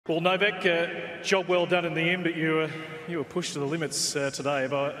Well, Novak, job well done in the end, but you were pushed to the limits today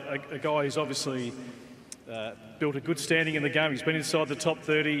by a guy who's obviously built a good standing in the game. He's been inside the top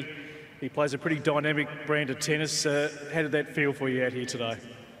 30. He plays a pretty dynamic brand of tennis. How did that feel for you out here today?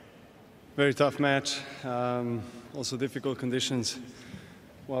 Very tough match. Also difficult conditions.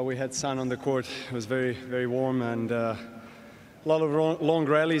 While we had sun on the court, it was very, very warm and a lot of long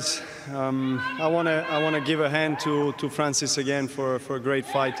rallies. I want to give a hand to Frances again for a great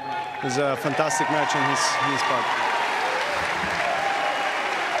fight. It was a fantastic match on his part.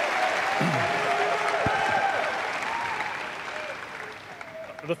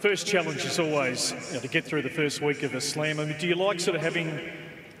 The first challenge is always to get through the first week of a slam. I mean, do you like sort of having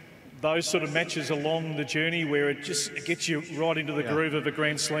those sort of matches along the journey where it gets you right into the groove of a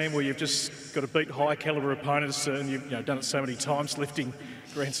Grand Slam, where you've just got to beat high caliber opponents and you've done it so many times lifting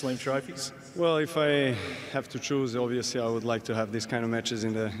Grand Slam trophies? Well, if I have to choose, obviously I would like to have these kind of matches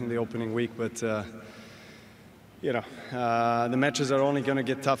in the opening week, but the matches are only going to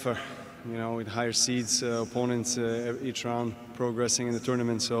get tougher, with higher seeds, opponents each round progressing in the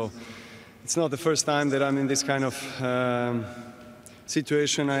tournament. So it's not the first time that I'm in this kind of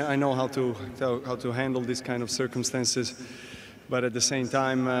situation. I know how to handle these kind of circumstances, but at the same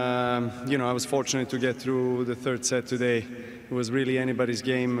time, I was fortunate to get through the third set today. It was really anybody's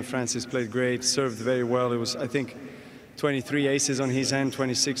game. Frances played great, served very well. It was, I think, 23 aces on his end,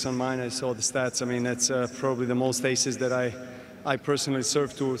 26 on mine. I saw the stats. I mean, that's probably the most aces that I personally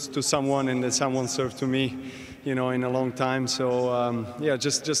served to someone, and that someone served to me, in a long time. So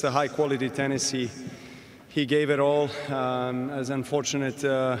just a high quality tennis. He gave it all. As unfortunate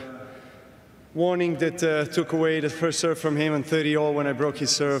warning that took away the first serve from him and 30-all when I broke his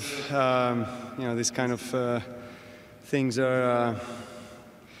serve. These kind of things are,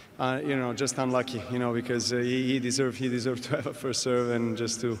 just unlucky. Because he deserved to have a first serve and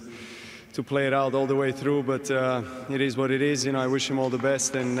just to play it out all the way through. But it is what it is. I wish him all the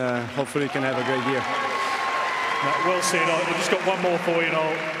best, and hopefully he can have a great year. Well said. I've just got one more for you, and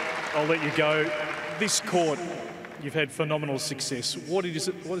I'll let you go. This court, you've had phenomenal success. What is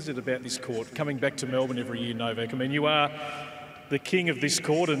it about this court, coming back to Melbourne every year, Novak? I mean, you are the king of this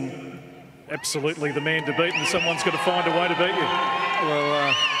court and absolutely the man to beat, and someone's got to find a way to beat you.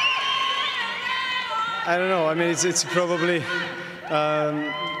 Well, I don't know. I mean, it's probably,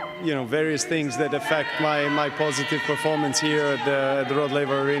 various things that affect my positive performance here at the Rod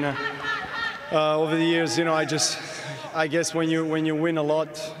Laver Arena. Over the years, I guess when you win a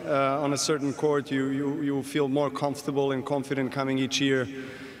lot on a certain court, you feel more comfortable and confident coming each year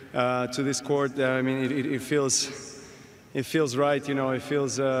to this court. I mean, it feels right. It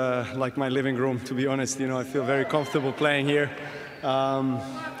feels like my living room, to be honest. I feel very comfortable playing here.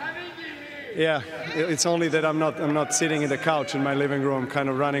 It's only that I'm not sitting in the couch in my living room, kind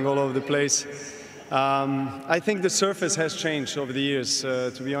of running all over the place. I think the surface has changed over the years.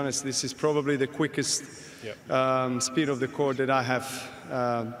 To be honest, this is probably the quickest speed of the court that I have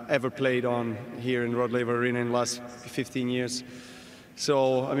ever played on here in Rod Laver Arena in the last 15 years.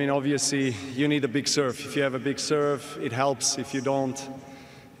 So, I mean, obviously, you need a big serve. If you have a big serve, it helps. If you don't,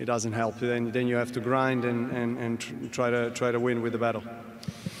 it doesn't help. Then you have to grind and try to win with the battle.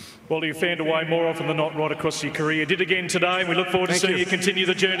 Well, you found a way more often than not right across your career. You did again today, and we look forward to seeing you continue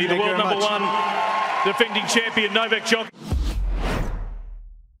the journey. The world number one defending champion, Novak Djokovic.